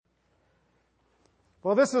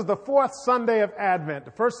Well, this is the fourth Sunday of Advent.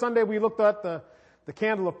 The first Sunday we looked at the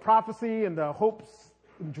candle of prophecy and the hopes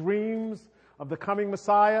and dreams of the coming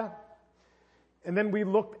Messiah. And then we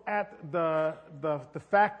looked at the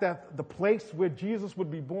fact that the place where Jesus would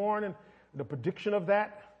be born and the prediction of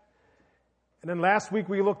that. And then last week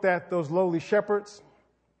we looked at those lowly shepherds.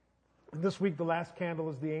 And this week the last candle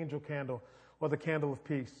is the angel candle, or the candle of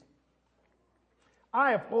peace. I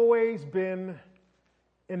have always been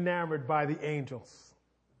enamored by the angels.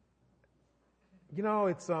 You know,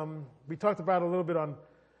 it's we talked about it a little bit on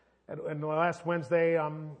the last Wednesday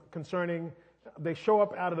concerning they show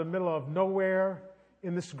up out of the middle of nowhere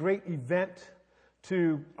in this great event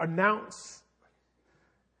to announce,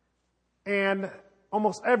 and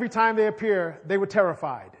almost every time they appear, they were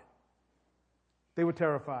terrified. They were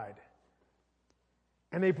terrified.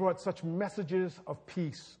 And they brought such messages of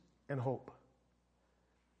peace and hope.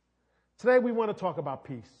 Today we want to talk about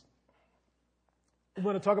peace. We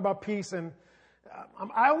want to talk about peace, and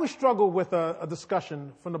I always struggle with a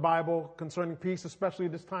discussion from the Bible concerning peace, especially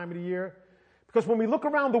this time of the year, because when we look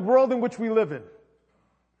around the world in which we live in,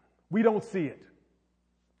 we don't see it.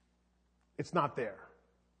 It's not there.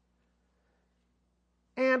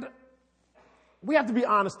 And we have to be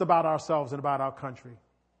honest about ourselves and about our country.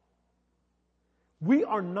 We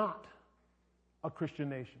are not a Christian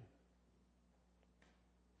nation.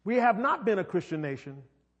 We have not been a Christian nation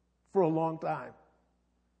for a long time.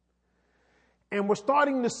 And we're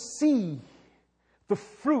starting to see the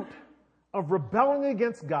fruit of rebelling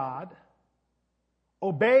against God,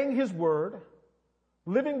 obeying His word,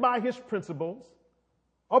 living by His principles,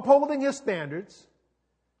 upholding His standards.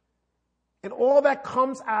 And all that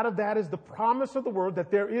comes out of that is the promise of the word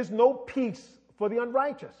that there is no peace for the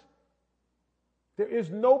unrighteous. There is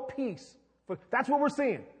no peace. That's what we're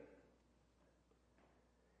seeing.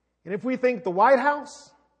 And if we think the White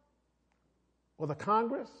House or the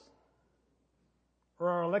Congress or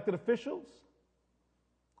our elected officials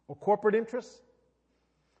or corporate interests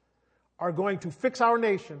are going to fix our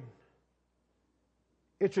nation,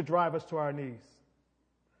 it should drive us to our knees.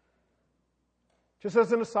 Just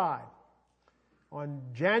as an aside, on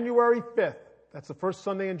January 5th, that's the first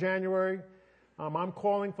Sunday in January, I'm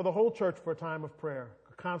calling for the whole church for a time of prayer,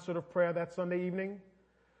 a concert of prayer that Sunday evening,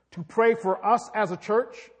 to pray for us as a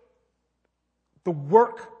church, the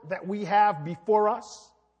work that we have before us,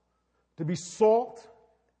 to be salt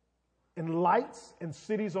and lights and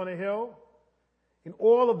cities on a hill, in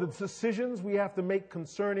all of the decisions we have to make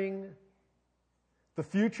concerning the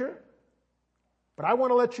future. But I want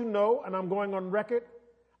to let you know, and I'm going on record,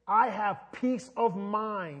 I have peace of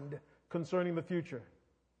mind concerning the future.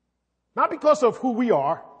 Not because of who we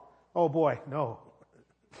are. Oh boy, no.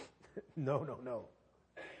 No.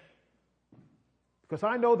 Because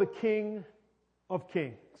I know the King of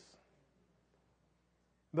Kings,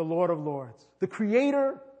 the Lord of Lords, the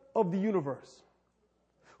creator of the universe,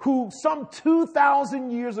 who some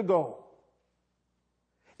 2,000 years ago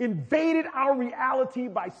invaded our reality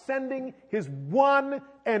by sending His one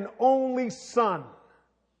and only Son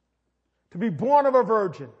to be born of a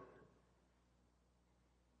virgin,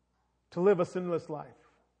 to live a sinless life,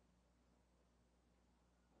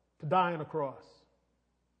 to die on a cross,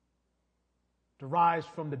 to rise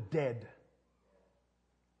from the dead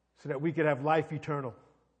so that we could have life eternal,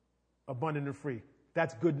 abundant and free.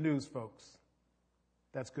 That's good news, folks.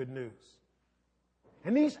 That's good news.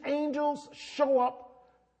 And these angels show up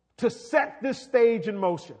to set this stage in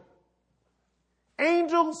motion.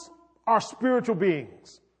 Angels are spiritual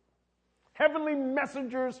beings, heavenly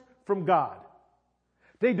messengers from God.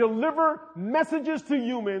 They deliver messages to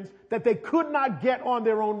humans that they could not get on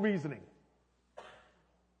their own reasoning.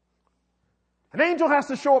 An angel has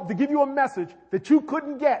to show up to give you a message that you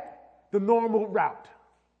couldn't get the normal route.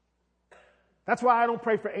 That's why I don't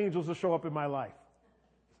pray for angels to show up in my life.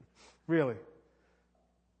 Really.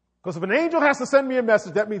 Because if an angel has to send me a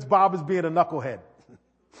message, that means Bob is being a knucklehead.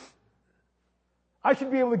 I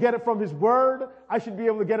should be able to get it from His word. I should be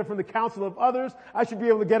able to get it from the counsel of others. I should be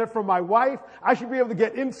able to get it from my wife. I should be able to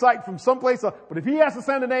get insight from someplace else. But if He has to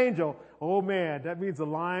send an angel, oh man, that means the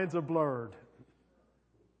lines are blurred.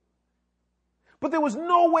 But there was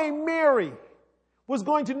no way Mary was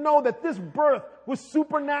going to know that this birth was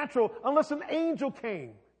supernatural unless an angel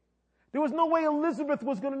came. There was no way Elizabeth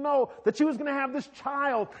was going to know that she was going to have this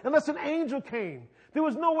child unless an angel came. There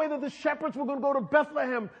was no way that the shepherds were going to go to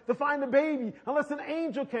Bethlehem to find the baby unless an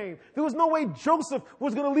angel came. There was no way Joseph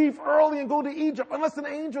was going to leave early and go to Egypt unless an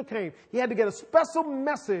angel came. He had to get a special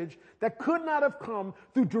message that could not have come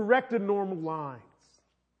through direct and normal lines.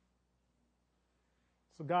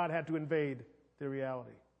 So God had to invade their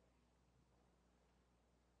reality.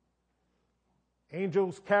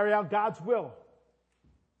 Angels carry out God's will.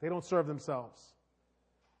 They don't serve themselves.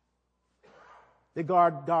 They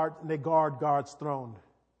guard God's throne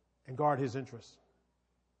and guard his interests.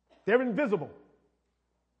 They're invisible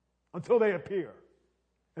until they appear,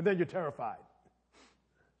 and then you're terrified.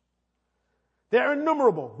 They're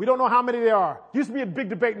innumerable. We don't know how many there are. Used to be a big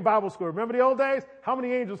debate in Bible school. Remember the old days? How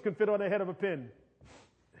many angels can fit on the head of a pin?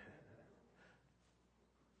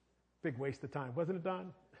 Big waste of time, wasn't it,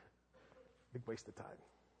 Don? Big waste of time.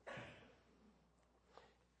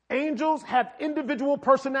 Angels have individual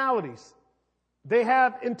personalities. They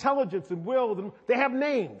have intelligence and will, and they have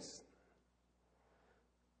names.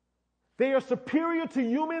 They are superior to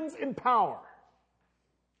humans in power.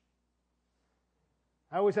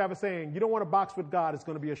 I always have a saying, you don't want to box with God, it's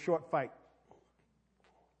going to be a short fight.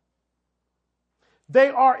 They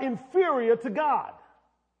are inferior to God.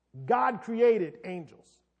 God created angels.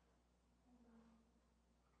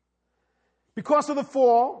 Because of the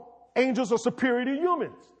fall, angels are superior to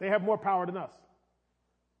humans. They have more power than us.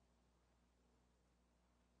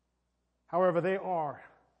 However, they are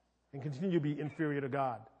and continue to be inferior to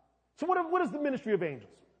God. So what is the ministry of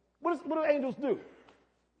angels? What do angels do?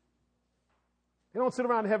 They don't sit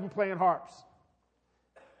around in heaven playing harps.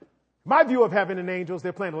 My view of heaven and angels,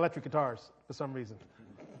 they're playing electric guitars for some reason.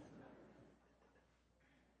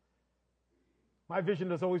 My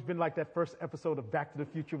vision has always been like that first episode of Back to the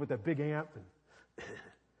Future with that big amp. And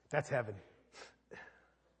that's heaven.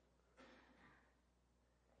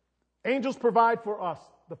 Angels provide for us,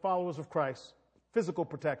 the followers of Christ, physical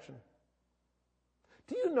protection.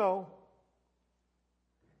 Do you know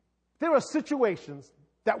there are situations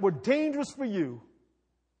that were dangerous for you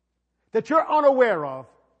that you're unaware of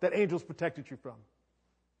that angels protected you from?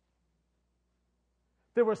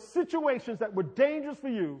 There were situations that were dangerous for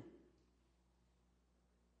you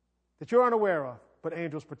that you're unaware of, but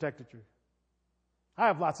angels protected you. I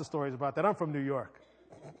have lots of stories about that. I'm from New York.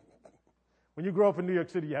 When you grow up in New York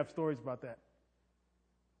City, you have stories about that.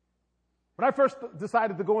 When I first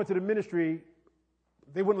decided to go into the ministry,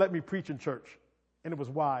 they wouldn't let me preach in church, and it was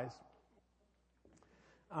wise.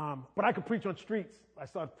 But I could preach on streets. I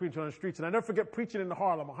started preaching on the streets, and I never forget preaching in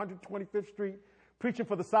Harlem, 125th Street, preaching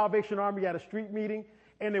for the Salvation Army at a street meeting,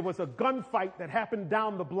 and there was a gunfight that happened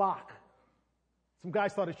down the block. Some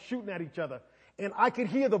guys started shooting at each other, and I could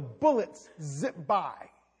hear the bullets zip by.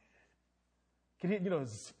 Could hear, zip,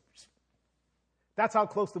 zip. That's how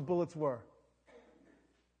close the bullets were.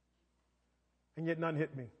 And yet none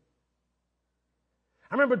hit me.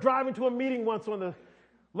 I remember driving to a meeting once on the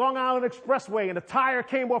Long Island Expressway, and a tire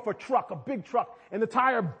came off a truck, a big truck, and the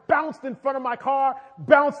tire bounced in front of my car,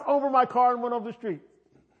 bounced over my car, and went over the street.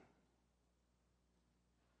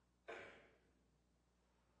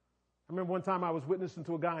 I remember one time I was witnessing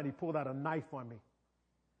to a guy, and he pulled out a knife on me.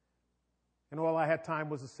 And all I had time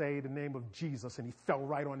was to say the name of Jesus, and he fell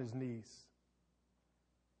right on his knees.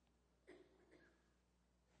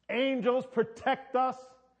 Angels protect us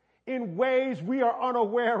in ways we are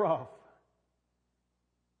unaware of.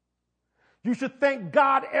 You should thank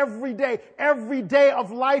God every day. Every day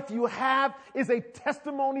of life you have is a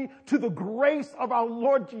testimony to the grace of our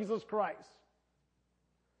Lord Jesus Christ.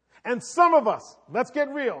 And some of us, let's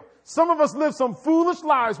get real, some of us lived some foolish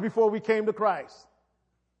lives before we came to Christ.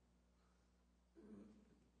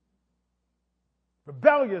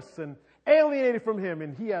 Rebellious and alienated from him,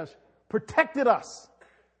 and he has protected us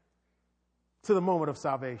to the moment of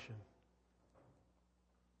salvation.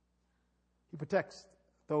 He protects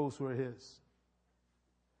those who are his.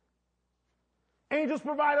 Angels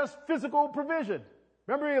provide us physical provision.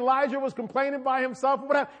 Remember Elijah was complaining by himself?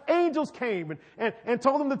 What happened? Angels came and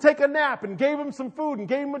told him to take a nap and gave him some food and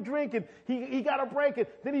gave him a drink, and he got a break, and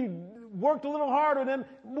then he worked a little harder, and then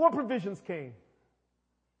more provisions came.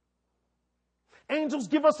 Angels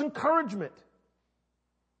give us encouragement.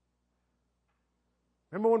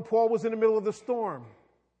 Remember when Paul was in the middle of the storm?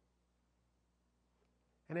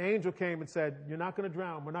 And an angel came and said, you're not going to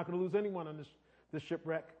drown. We're not going to lose anyone on this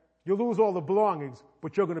shipwreck. You'll lose all the belongings,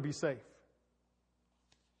 but you're going to be safe.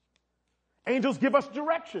 Angels give us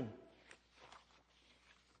direction.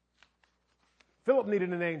 Philip needed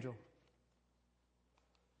an angel.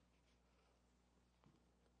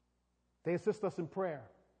 They assist us in prayer.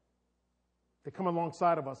 They come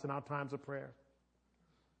alongside of us in our times of prayer.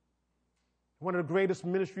 One of the greatest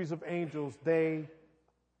ministries of angels, they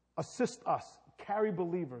assist us, carry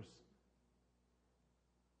believers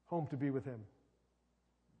home to be with him.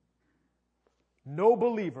 No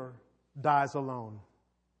believer dies alone.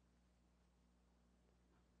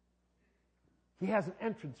 He has an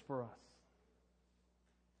entrance for us.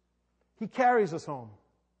 He carries us home.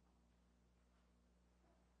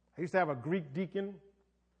 I I used to have a Greek deacon, and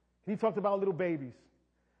he talked about little babies.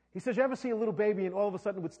 He says, you ever see a little baby and all of a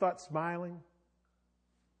sudden it would start smiling?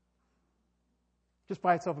 Just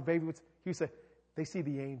by itself, a baby would, he would say, they see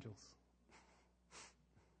the angels.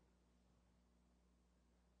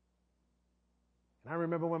 And I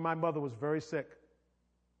remember when my mother was very sick,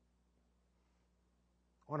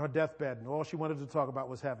 on her deathbed, and all she wanted to talk about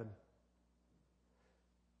was heaven.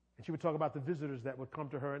 And she would talk about the visitors that would come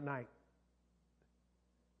to her at night.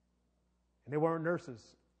 And they weren't nurses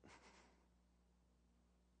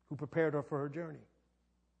who prepared her for her journey.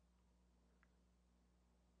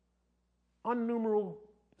 Innumerable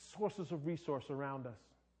sources of resource around us,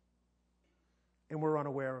 and we're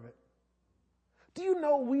unaware of it. Do you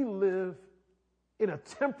know we live in a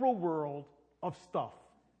temporal world of stuff?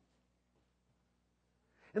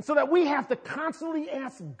 And so that we have to constantly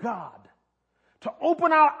ask God to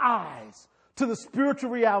open our eyes to the spiritual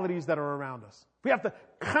realities that are around us. We have to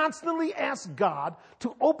constantly ask God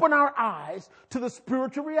to open our eyes to the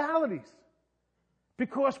spiritual realities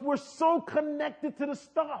because we're so connected to the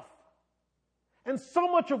stuff. And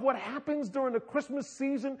so much of what happens during the Christmas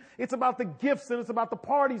season, it's about the gifts and it's about the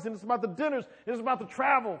parties and it's about the dinners and it's about the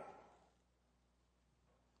travel.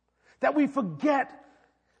 That we forget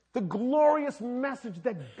the glorious message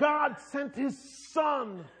that God sent his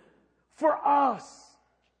Son for us,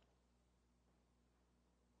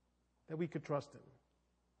 that we could trust him.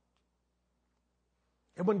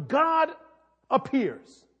 And when God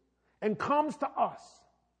appears and comes to us,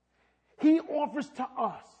 he offers to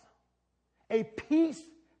us a peace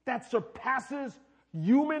that surpasses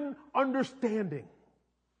human understanding.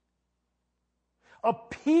 A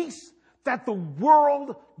peace that the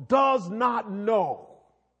world does not know.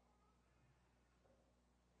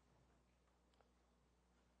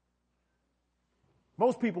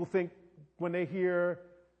 Most people think when they hear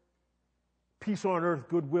peace on earth,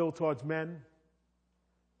 goodwill towards men,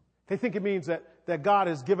 they think it means that God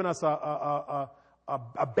has given us a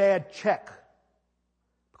bad check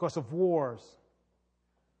because of wars,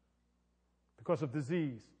 because of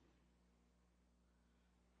disease.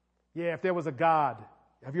 Yeah, if there was a God,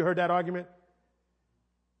 have you heard that argument?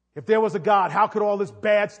 If there was a God, how could all this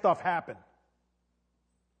bad stuff happen?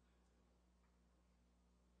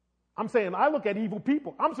 I'm saying, I look at evil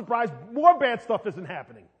people. I'm surprised more bad stuff isn't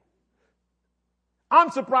happening. I'm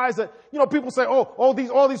surprised that, people say, all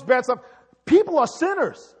these bad stuff. People are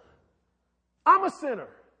sinners. I'm a sinner.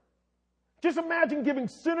 Just imagine giving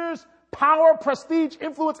sinners power, prestige,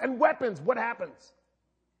 influence, and weapons. What happens?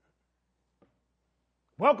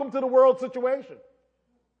 Welcome to the world situation.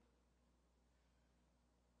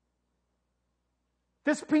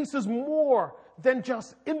 This peace is more than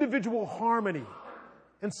just individual harmony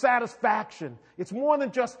and satisfaction. It's more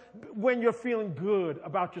than just when you're feeling good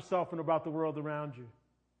about yourself and about the world around you.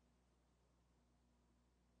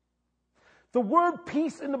 The word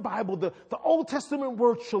peace in the Bible, the Old Testament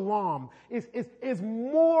word shalom, is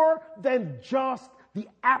more than just the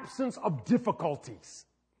absence of difficulties.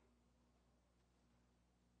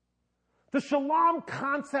 The shalom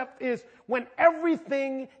concept is when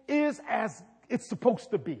everything is as it's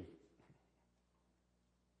supposed to be.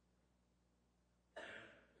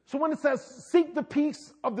 So when it says, seek the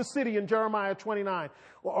peace of the city in Jeremiah 29,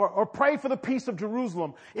 or pray for the peace of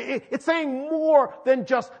Jerusalem, it's saying more than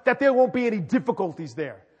just that there won't be any difficulties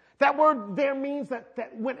there. That word there means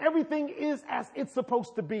that when everything is as it's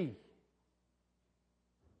supposed to be,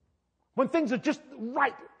 when things are just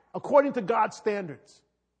right according to God's standards.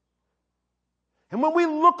 And when we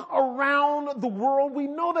look around the world, we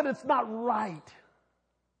know that it's not right.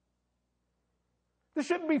 There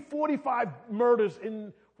shouldn't be 45 murders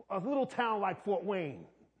in a little town like Fort Wayne.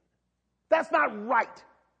 That's not right.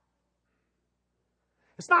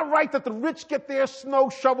 It's not right that the rich get their snow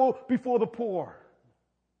shovel before the poor.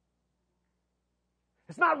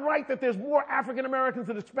 It's not right that there's more African Americans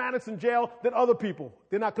and Hispanics in jail than other people.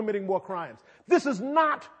 They're not committing more crimes. This is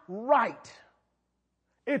not right.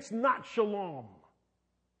 It's not shalom.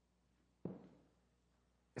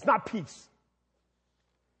 It's not peace.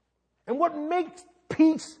 And what makes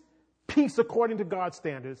peace according to God's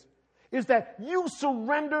standards, is that you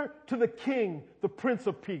surrender to the King, the Prince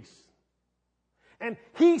of Peace. And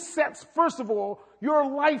he sets, first of all, your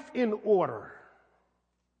life in order.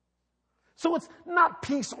 So it's not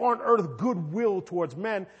peace on earth, goodwill towards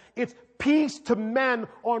men. It's peace to men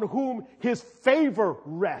on whom his favor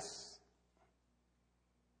rests.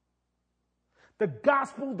 The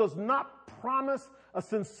gospel does not promise a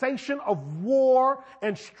sensation of war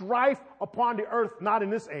and strife upon the earth, not in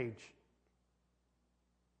this age.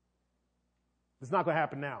 It's not going to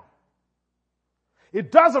happen now.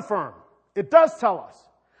 It does affirm, it does tell us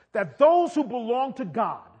that those who belong to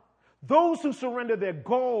God, those who surrender their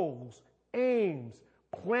goals, aims,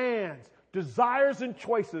 plans, desires, and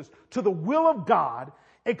choices to the will of God,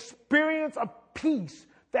 experience a peace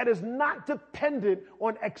that is not dependent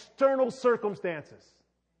on external circumstances.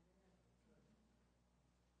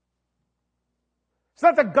 It's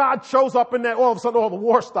not that God shows up and then all of a sudden all the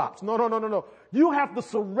war stops. No. You have to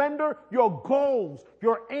surrender your goals,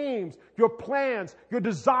 your aims, your plans, your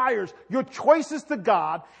desires, your choices to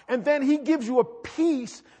God, and then He gives you a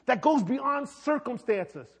peace that goes beyond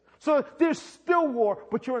circumstances. So there's still war,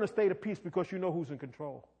 but you're in a state of peace because you know who's in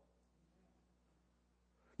control.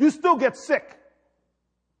 You still get sick,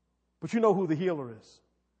 but you know who the healer is.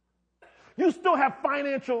 You still have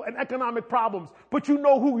financial and economic problems, but you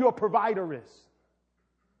know who your provider is.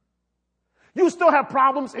 You still have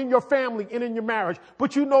problems in your family and in your marriage,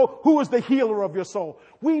 but you know who is the healer of your soul.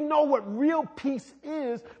 We know what real peace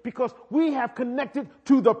is because we have connected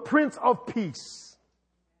to the Prince of Peace.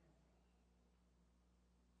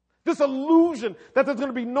 This illusion that there's going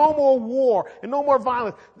to be no more war and no more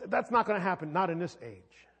violence, that's not going to happen, not in this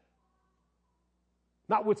age.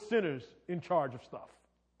 Not with sinners in charge of stuff.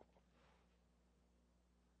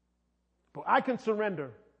 But I can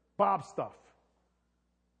surrender Bob's stuff.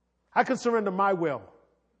 I can surrender my will,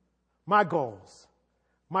 my goals,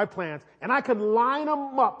 my plans, and I can line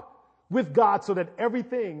them up with God so that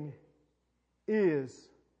everything is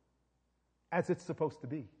as it's supposed to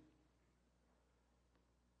be.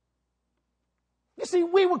 You see,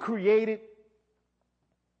 we were created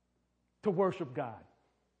to worship God.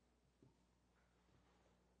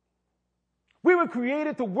 We were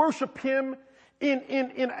created to worship Him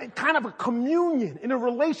in a kind of a communion, in a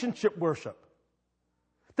relationship worship.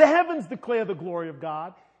 The heavens declare the glory of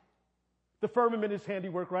God. The firmament is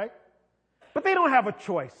handiwork, right? But they don't have a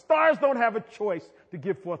choice. Stars don't have a choice to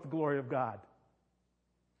give forth the glory of God.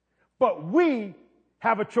 But we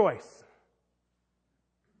have a choice.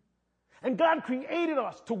 And God created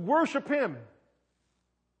us to worship Him.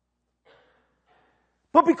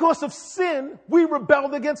 But because of sin, we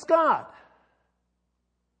rebelled against God.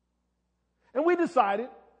 And we decided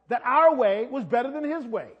that our way was better than His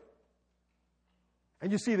way.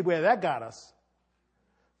 And you see the way that got us.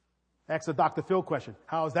 Ask the Dr. Phil question.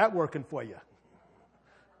 How is that working for you?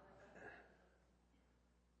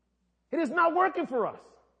 It is not working for us.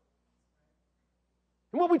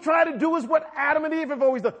 And what we try to do is what Adam and Eve have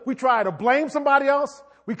always done. We try to blame somebody else.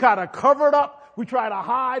 We try to cover it up. We try to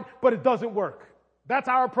hide, but it doesn't work. That's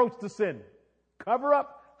our approach to sin. Cover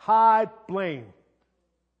up, hide, blame.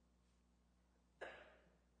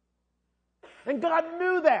 And God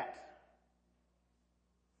knew that.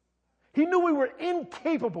 He knew we were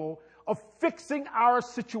incapable of fixing our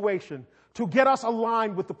situation to get us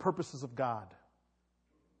aligned with the purposes of God.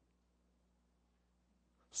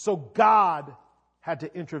 So God had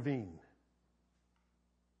to intervene.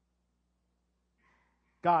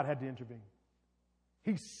 God had to intervene.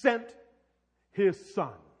 He sent His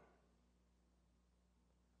Son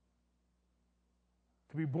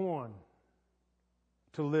to be born,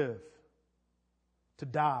 to live, to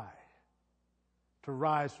die, to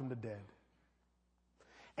rise from the dead.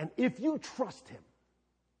 And if you trust Him,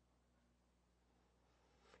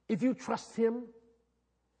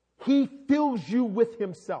 He fills you with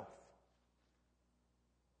Himself.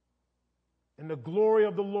 And the glory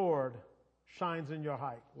of the Lord shines in your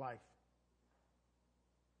life.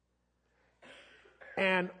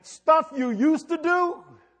 And stuff you used to do,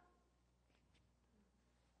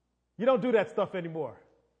 you don't do that stuff anymore.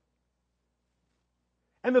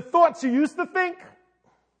 And the thoughts you used to think,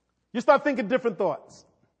 you start thinking different thoughts.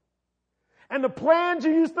 And the plans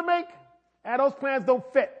you used to make, those plans don't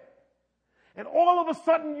fit. And all of a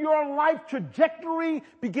sudden, your life trajectory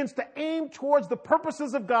begins to aim towards the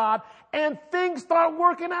purposes of God, and things start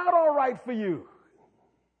working out all right for you.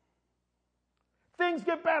 Things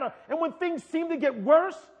get better. And when things seem to get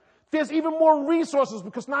worse, there's even more resources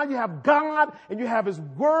because now you have God and you have His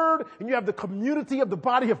Word and you have the community of the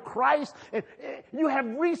body of Christ and you have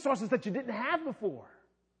resources that you didn't have before.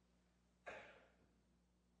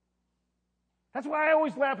 That's why I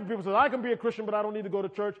always laugh when people say, I can be a Christian, but I don't need to go to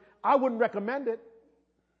church. I wouldn't recommend it.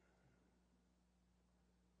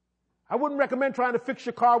 I wouldn't recommend trying to fix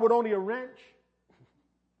your car with only a wrench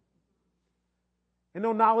and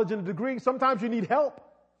no knowledge and a degree. Sometimes you need help.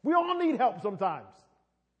 We all need help sometimes.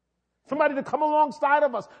 Somebody to come alongside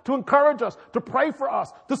of us, to encourage us, to pray for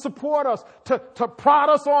us, to support us, to prod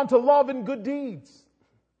us on to love and good deeds.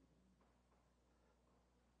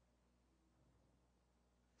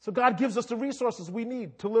 So God gives us the resources we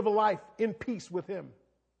need to live a life in peace with Him.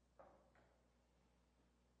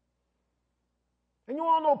 And you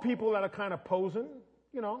all know people that are kind of posing,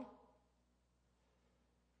 you know.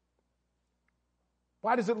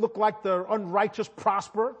 Why does it look like the unrighteous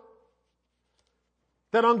prosper?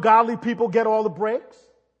 That ungodly people get all the breaks?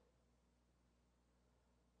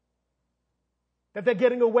 That they're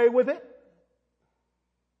getting away with it?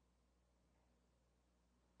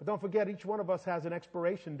 But don't forget, each one of us has an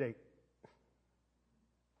expiration date.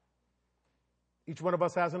 Each one of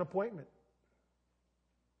us has an appointment.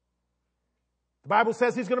 The Bible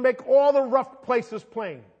says he's going to make all the rough places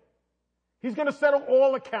plain. He's going to settle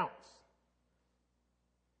all accounts.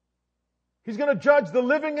 He's going to judge the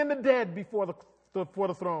living and the dead before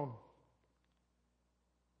the throne.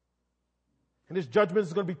 And his judgment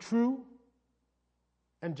is going to be true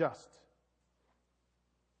and just.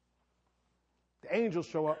 The angels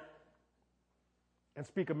show up and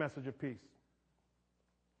speak a message of peace.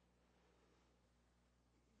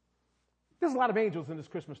 There's a lot of angels in this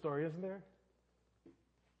Christmas story, isn't there?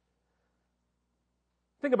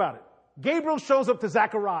 Think about it. Gabriel shows up to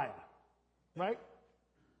Zechariah, right?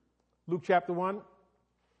 Luke chapter 1.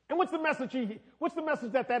 And what's the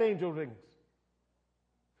message that angel rings?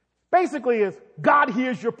 Basically is, God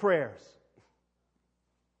hears your prayers.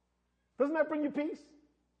 Doesn't that bring you peace?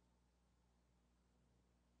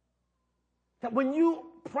 That when you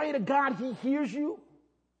pray to God, he hears you.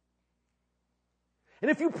 And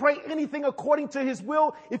if you pray anything according to his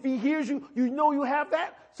will, if he hears you, you know you have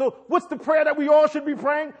that. So what's the prayer that we all should be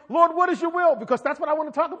praying? Lord, what is your will? Because that's what I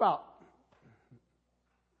want to talk about.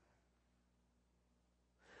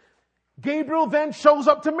 Gabriel then shows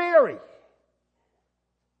up to Mary.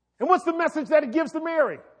 And what's the message that he gives to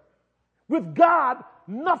Mary? With God,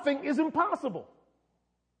 nothing is impossible.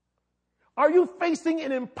 Are you facing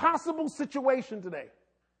an impossible situation today?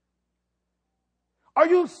 Are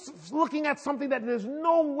you looking at something that there's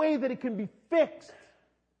no way that it can be fixed?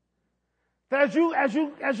 That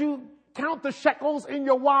as you count the shekels in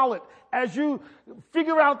your wallet, as you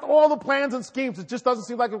figure out all the plans and schemes, it just doesn't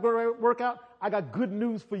seem like it's going to work out? I got good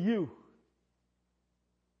news for you.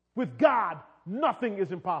 With God, nothing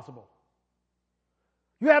is impossible.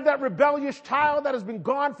 You have that rebellious child that has been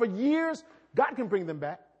gone for years, God can bring them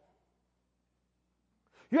back.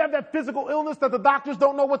 You have that physical illness that the doctors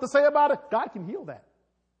don't know what to say about it, God can heal that.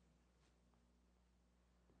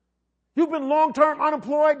 You've been long-term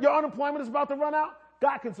unemployed, your unemployment is about to run out,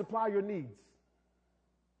 God can supply your needs.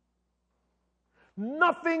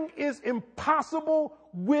 Nothing is impossible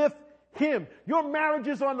with him. Your marriage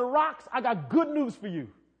is on the rocks, I got good news for you.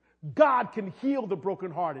 God can heal the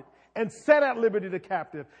brokenhearted and set at liberty the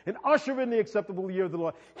captive and usher in the acceptable year of the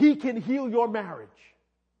Lord. He can heal your marriage.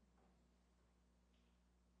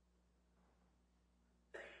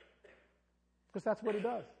 Because that's what he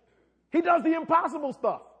does. He does the impossible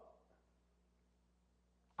stuff.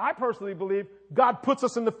 I personally believe God puts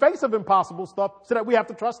us in the face of impossible stuff so that we have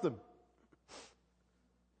to trust him.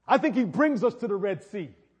 I think he brings us to the Red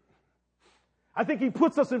Sea. I think he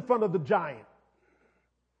puts us in front of the giant.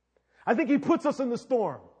 I think he puts us in the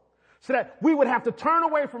storm so that we would have to turn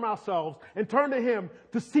away from ourselves and turn to him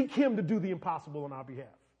to seek him to do the impossible on our behalf.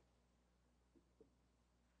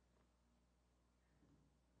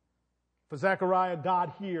 For Zechariah,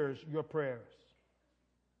 God hears your prayers.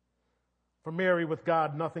 For Mary, with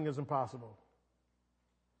God, nothing is impossible.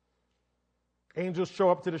 Angels show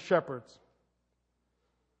up to the shepherds.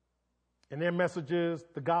 And their message is,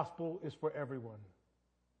 the gospel is for everyone.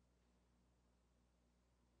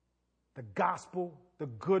 The gospel, the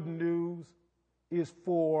good news, is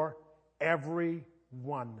for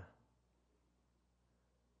everyone.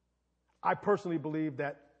 I personally believe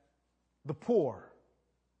that the poor,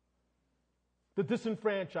 the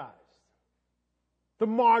disenfranchised, the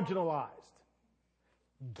marginalized,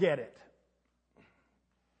 get it.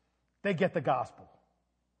 They get the gospel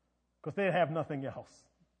because they have nothing else.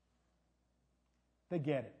 They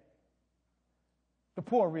get it. The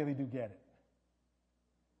poor really do get it.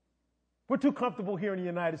 We're too comfortable here in the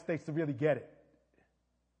United States to really get it.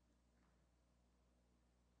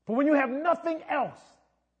 But when you have nothing else,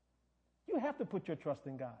 you have to put your trust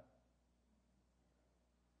in God.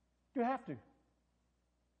 You have to.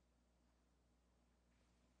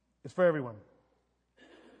 It's for everyone.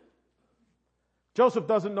 Joseph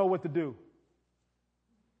doesn't know what to do.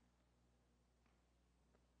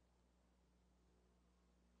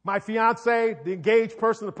 My fiance, the engaged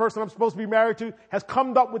person, the person I'm supposed to be married to, has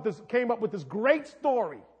came up with this great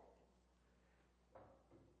story.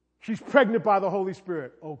 She's pregnant by the Holy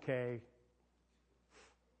Spirit. Okay.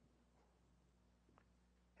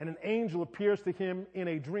 And an angel appears to him in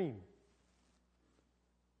a dream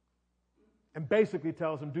and basically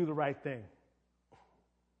tells him, do the right thing.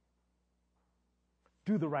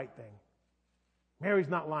 do the right thing. Mary's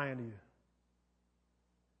not lying to you.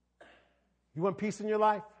 You want peace in your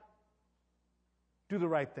life? Do the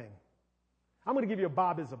right thing. I'm going to give you a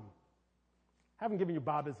Bobism. I haven't given you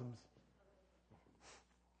Bobisms.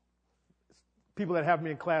 People that have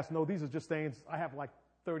me in class know these are just sayings. I have like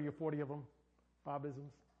 30 or 40 of them,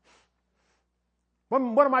 Bobisms.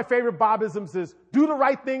 One of my favorite Bobisms is, do the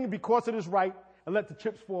right thing because it is right, and let the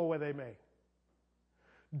chips fall where they may.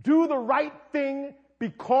 Do the right thing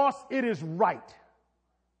because it is right.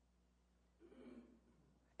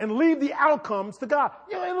 And leave the outcomes to God.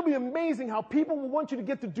 You know, it'll be amazing how people will want you to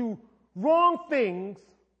get to do wrong things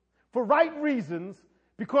for right reasons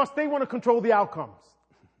because they want to control the outcomes.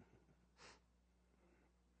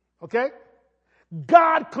 Okay?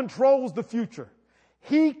 God controls the future.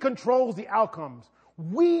 He controls the outcomes.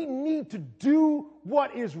 We need to do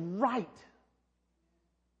what is right.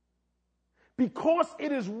 Because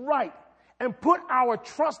it is right, and put our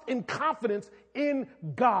trust and confidence in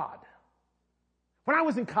God. When I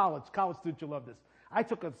was in college students, you'll love this. I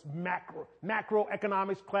took a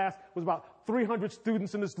macroeconomics class. It was about 300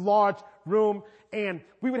 students in this large room, and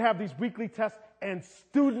we would have these weekly tests, and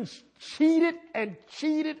students cheated and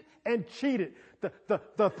cheated and cheated.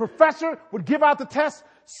 The professor would give out the test,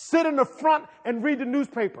 sit in the front, and read the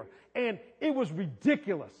newspaper, and it was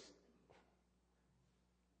ridiculous.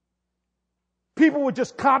 People would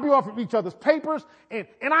just copy off of each other's papers, and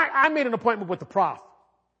I made an appointment with the prof.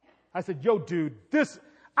 I said, yo, dude,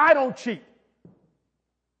 I don't cheat.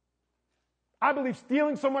 I believe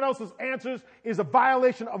stealing someone else's answers is a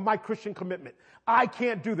violation of my Christian commitment. I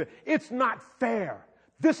can't do that. It's not fair.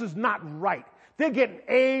 This is not right. They're getting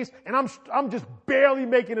A's, and I'm just barely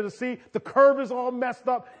making it a C. The curve is all messed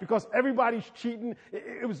up because everybody's cheating.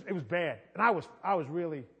 It was bad, and I was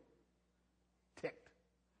really ticked.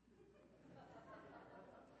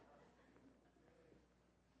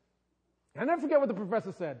 I'll never forget what the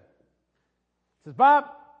professor said. He says, Bob,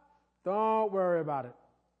 don't worry about it.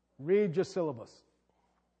 Read your syllabus.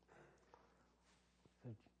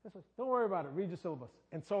 Don't worry about it. Read your syllabus.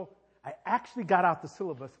 And so I actually got out the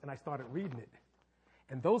syllabus and I started reading it.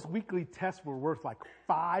 And those weekly tests were worth like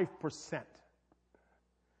 5%.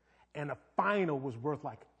 And a final was worth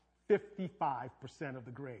like 55% of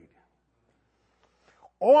the grade.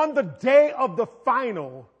 On the day of the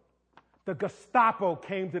final, the Gestapo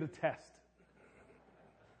came to the test.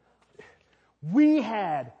 You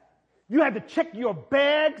had to check your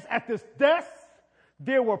bags at this desk.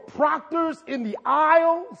 There were proctors in the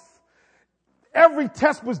aisles. Every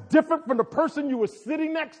test was different from the person you were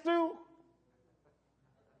sitting next to.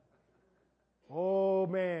 Oh,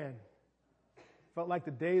 man. Felt like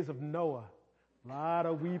the days of Noah. A lot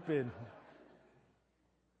of weeping.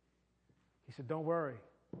 He said, don't worry.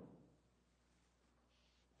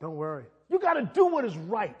 Don't worry. You got to do what is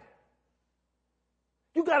right.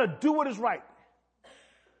 You got to do what is right.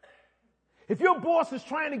 If your boss is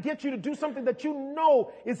trying to get you to do something that you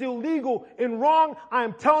know is illegal and wrong, I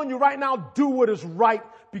am telling you right now, do what is right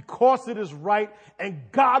because it is right, and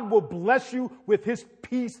God will bless you with His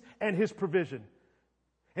peace and His provision.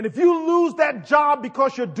 And if you lose that job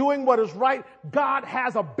because you're doing what is right, God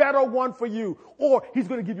has a better one for you, or He's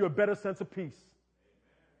going to give you a better sense of peace.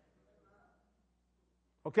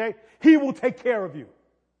 Okay? He will take care of you.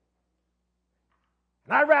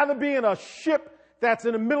 And I'd rather be in a ship that's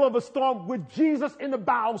in the middle of a storm with Jesus in the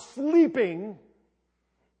bow sleeping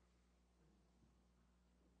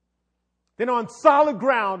than on solid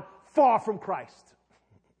ground far from Christ.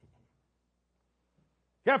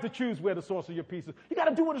 You have to choose where the source of your peace is. You got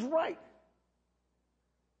to do what is right.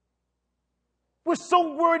 We're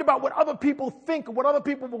so worried about what other people think and what other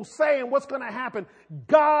people will say and what's going to happen.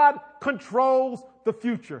 God controls the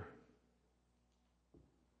future.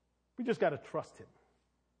 We just got to trust Him.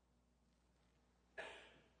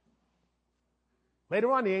 Later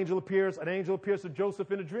on, an angel appears to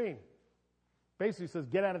Joseph in a dream. Basically says,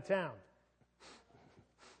 get out of town.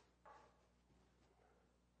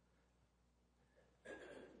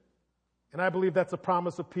 And I believe that's a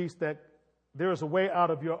promise of peace, that there is a way out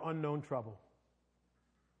of your unknown trouble.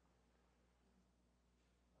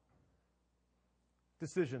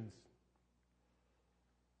 Decisions.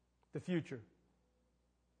 The future.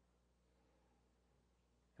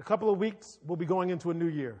 In a couple of weeks, we'll be going into a new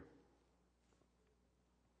year.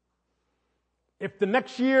 If the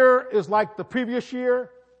next year is like the previous year,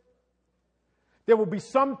 there will be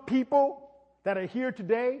some people that are here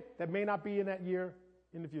today that may not be in that year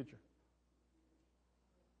in the future.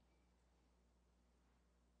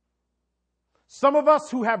 Some of us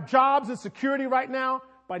who have jobs and security right now,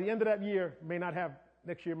 by the end of that year,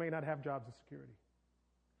 next year may not have jobs and security.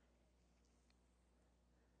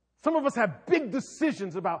 Some of us have big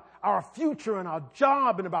decisions about our future and our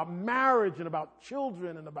job and about marriage and about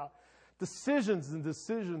children and about decisions and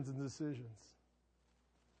decisions and decisions.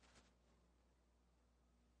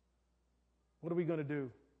 What are we going to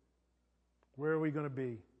do? Where are we going to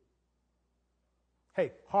be?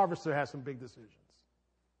 Hey, Harvester has some big decisions.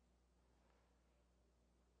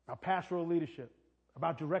 About pastoral leadership,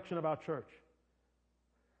 about direction of our church.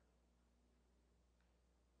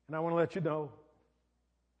 And I want to let you know,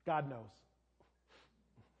 God knows.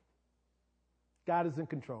 God is in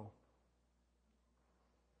control.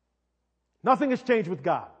 Nothing has changed with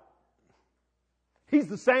God. He's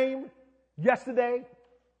the same yesterday,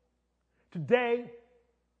 today,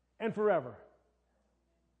 and forever.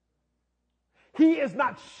 He is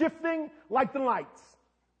not shifting like the lights.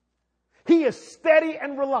 He is steady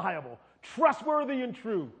and reliable, trustworthy and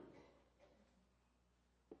true.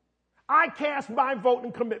 I cast my vote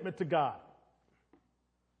and commitment to God.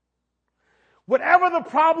 Whatever the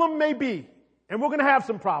problem may be, and we're going to have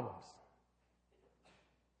some problems,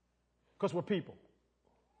 because we're people.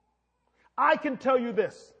 I can tell you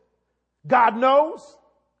this. God knows.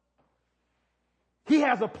 He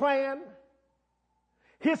has a plan.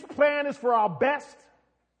 His plan is for our best.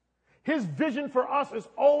 His vision for us is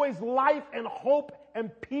always life and hope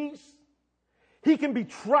and peace. He can be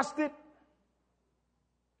trusted.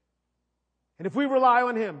 And if we rely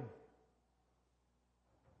on him,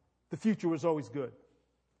 the future is always good.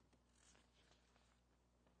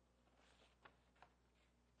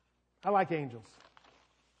 I like angels.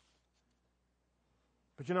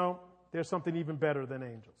 But you know, there's something even better than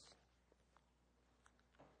angels.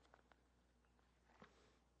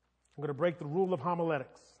 I'm going to break the rule of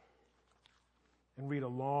homiletics and read a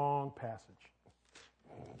long passage.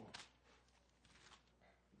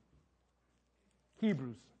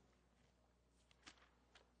 Hebrews.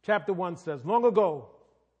 Chapter 1 says, long ago,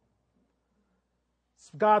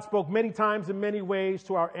 God spoke many times in many ways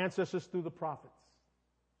to our ancestors through the prophets.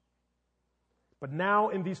 But now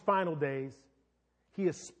in these final days, he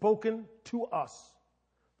has spoken to us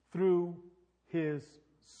through his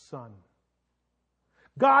Son.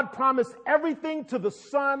 God promised everything to the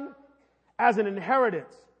Son as an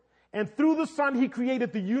inheritance. And through the Son, he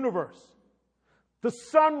created the universe. The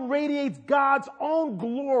Son radiates God's own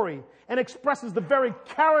glory and expresses the very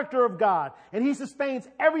character of God. And he sustains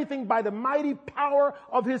everything by the mighty power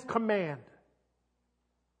of his command.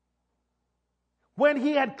 When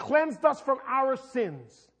he had cleansed us from our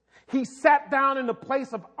sins, he sat down in the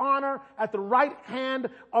place of honor at the right hand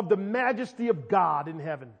of the majesty of God in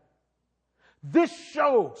heaven. This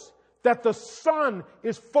shows that the Son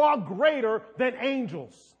is far greater than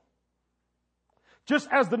angels. Just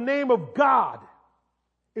as the name of God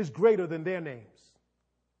is greater than their names.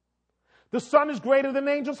 The Son is greater than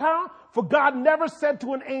angels. How? For God never said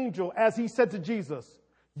to an angel, as he said to Jesus,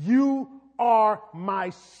 you are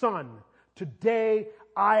my Son. Today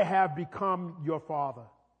I have become your Father.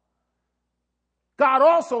 God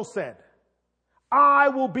also said, I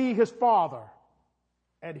will be his Father,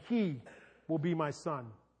 and he will be my Son.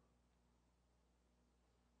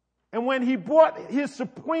 And when he brought his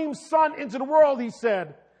supreme Son into the world, he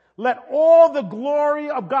said, let all the glory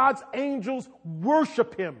of God's angels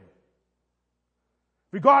worship him.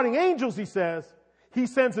 Regarding angels, he says, he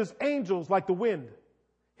sends his angels like the wind,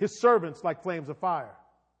 his servants like flames of fire.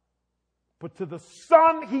 But to the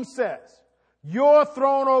Son, he says, your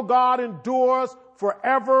throne, O God, endures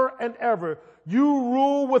forever and ever. You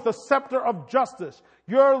rule with a scepter of justice.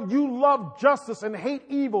 You love justice and hate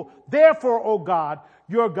evil. Therefore, O God,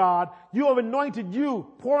 your God, you have anointed you,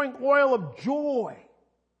 pouring oil of joy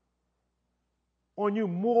on you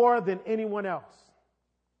more than anyone else.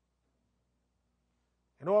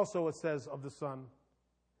 And also it says of the Son,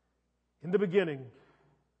 in the beginning,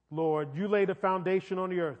 Lord, you laid a foundation on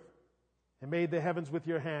the earth and made the heavens with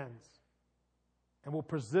your hands and will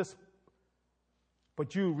persist,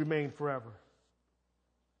 but you remain forever.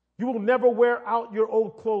 You will never wear out your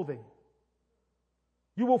old clothing.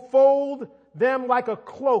 You will fold them like a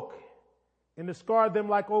cloak and discard them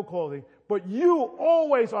like old clothing, but you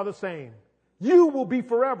always are the same. You will be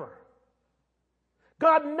forever.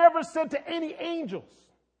 God never said to any angels,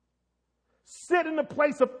 sit in the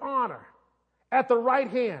place of honor at the right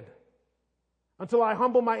hand until I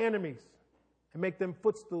humble my enemies and make them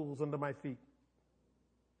footstools under my feet.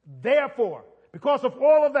 Therefore, because of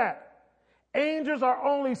all of that, angels are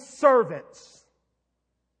only servants,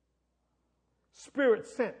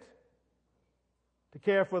 spirits sent to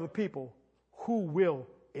care for the people who will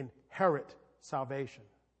inherit salvation.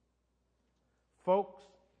 Folks,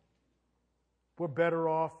 we're better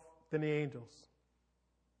off than the angels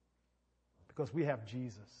because we have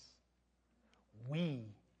Jesus. we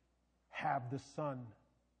have the Son.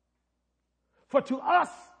 For to us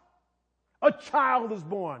a child is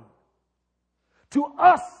born. To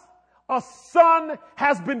us a son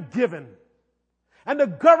has been given, and the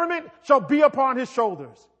government shall be upon his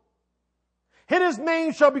shoulders. And his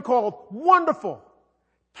name shall be called Wonderful,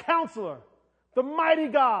 Counselor, the Mighty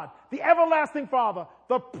God, the Everlasting Father,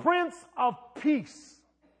 the Prince of Peace.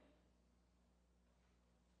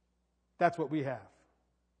 That's what we have.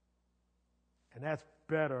 And that's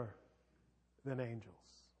better than angels.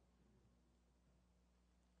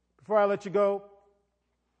 Before I let you go,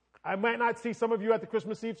 I might not see some of you at the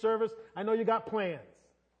Christmas Eve service. I know you got plans.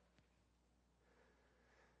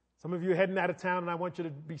 Some of you are heading out of town, and I want you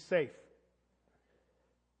to be safe.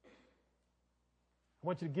 I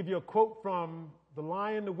want you to give you a quote from The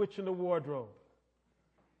Lion, the Witch, and the Wardrobe.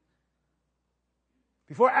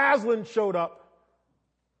 Before Aslan showed up,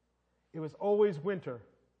 it was always winter,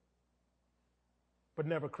 but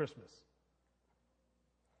never Christmas.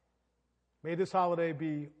 May this holiday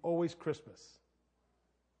be always Christmas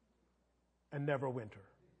and never winter.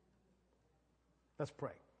 Let's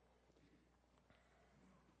pray.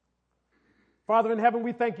 Father in heaven,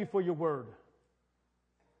 we thank you for your word.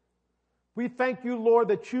 We thank you, Lord,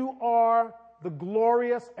 that you are the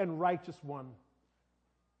glorious and righteous one.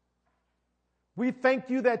 We thank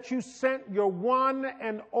you that you sent your one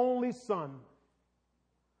and only Son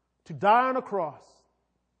to die on a cross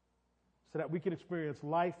so that we can experience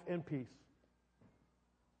life and peace.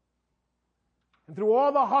 And through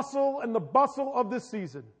all the hustle and the bustle of this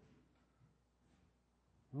season,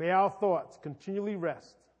 may our thoughts continually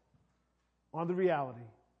rest on the reality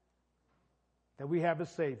that we have a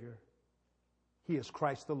Savior. He is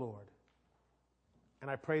Christ the Lord.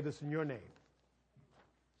 And I pray this in your name.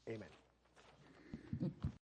 Amen.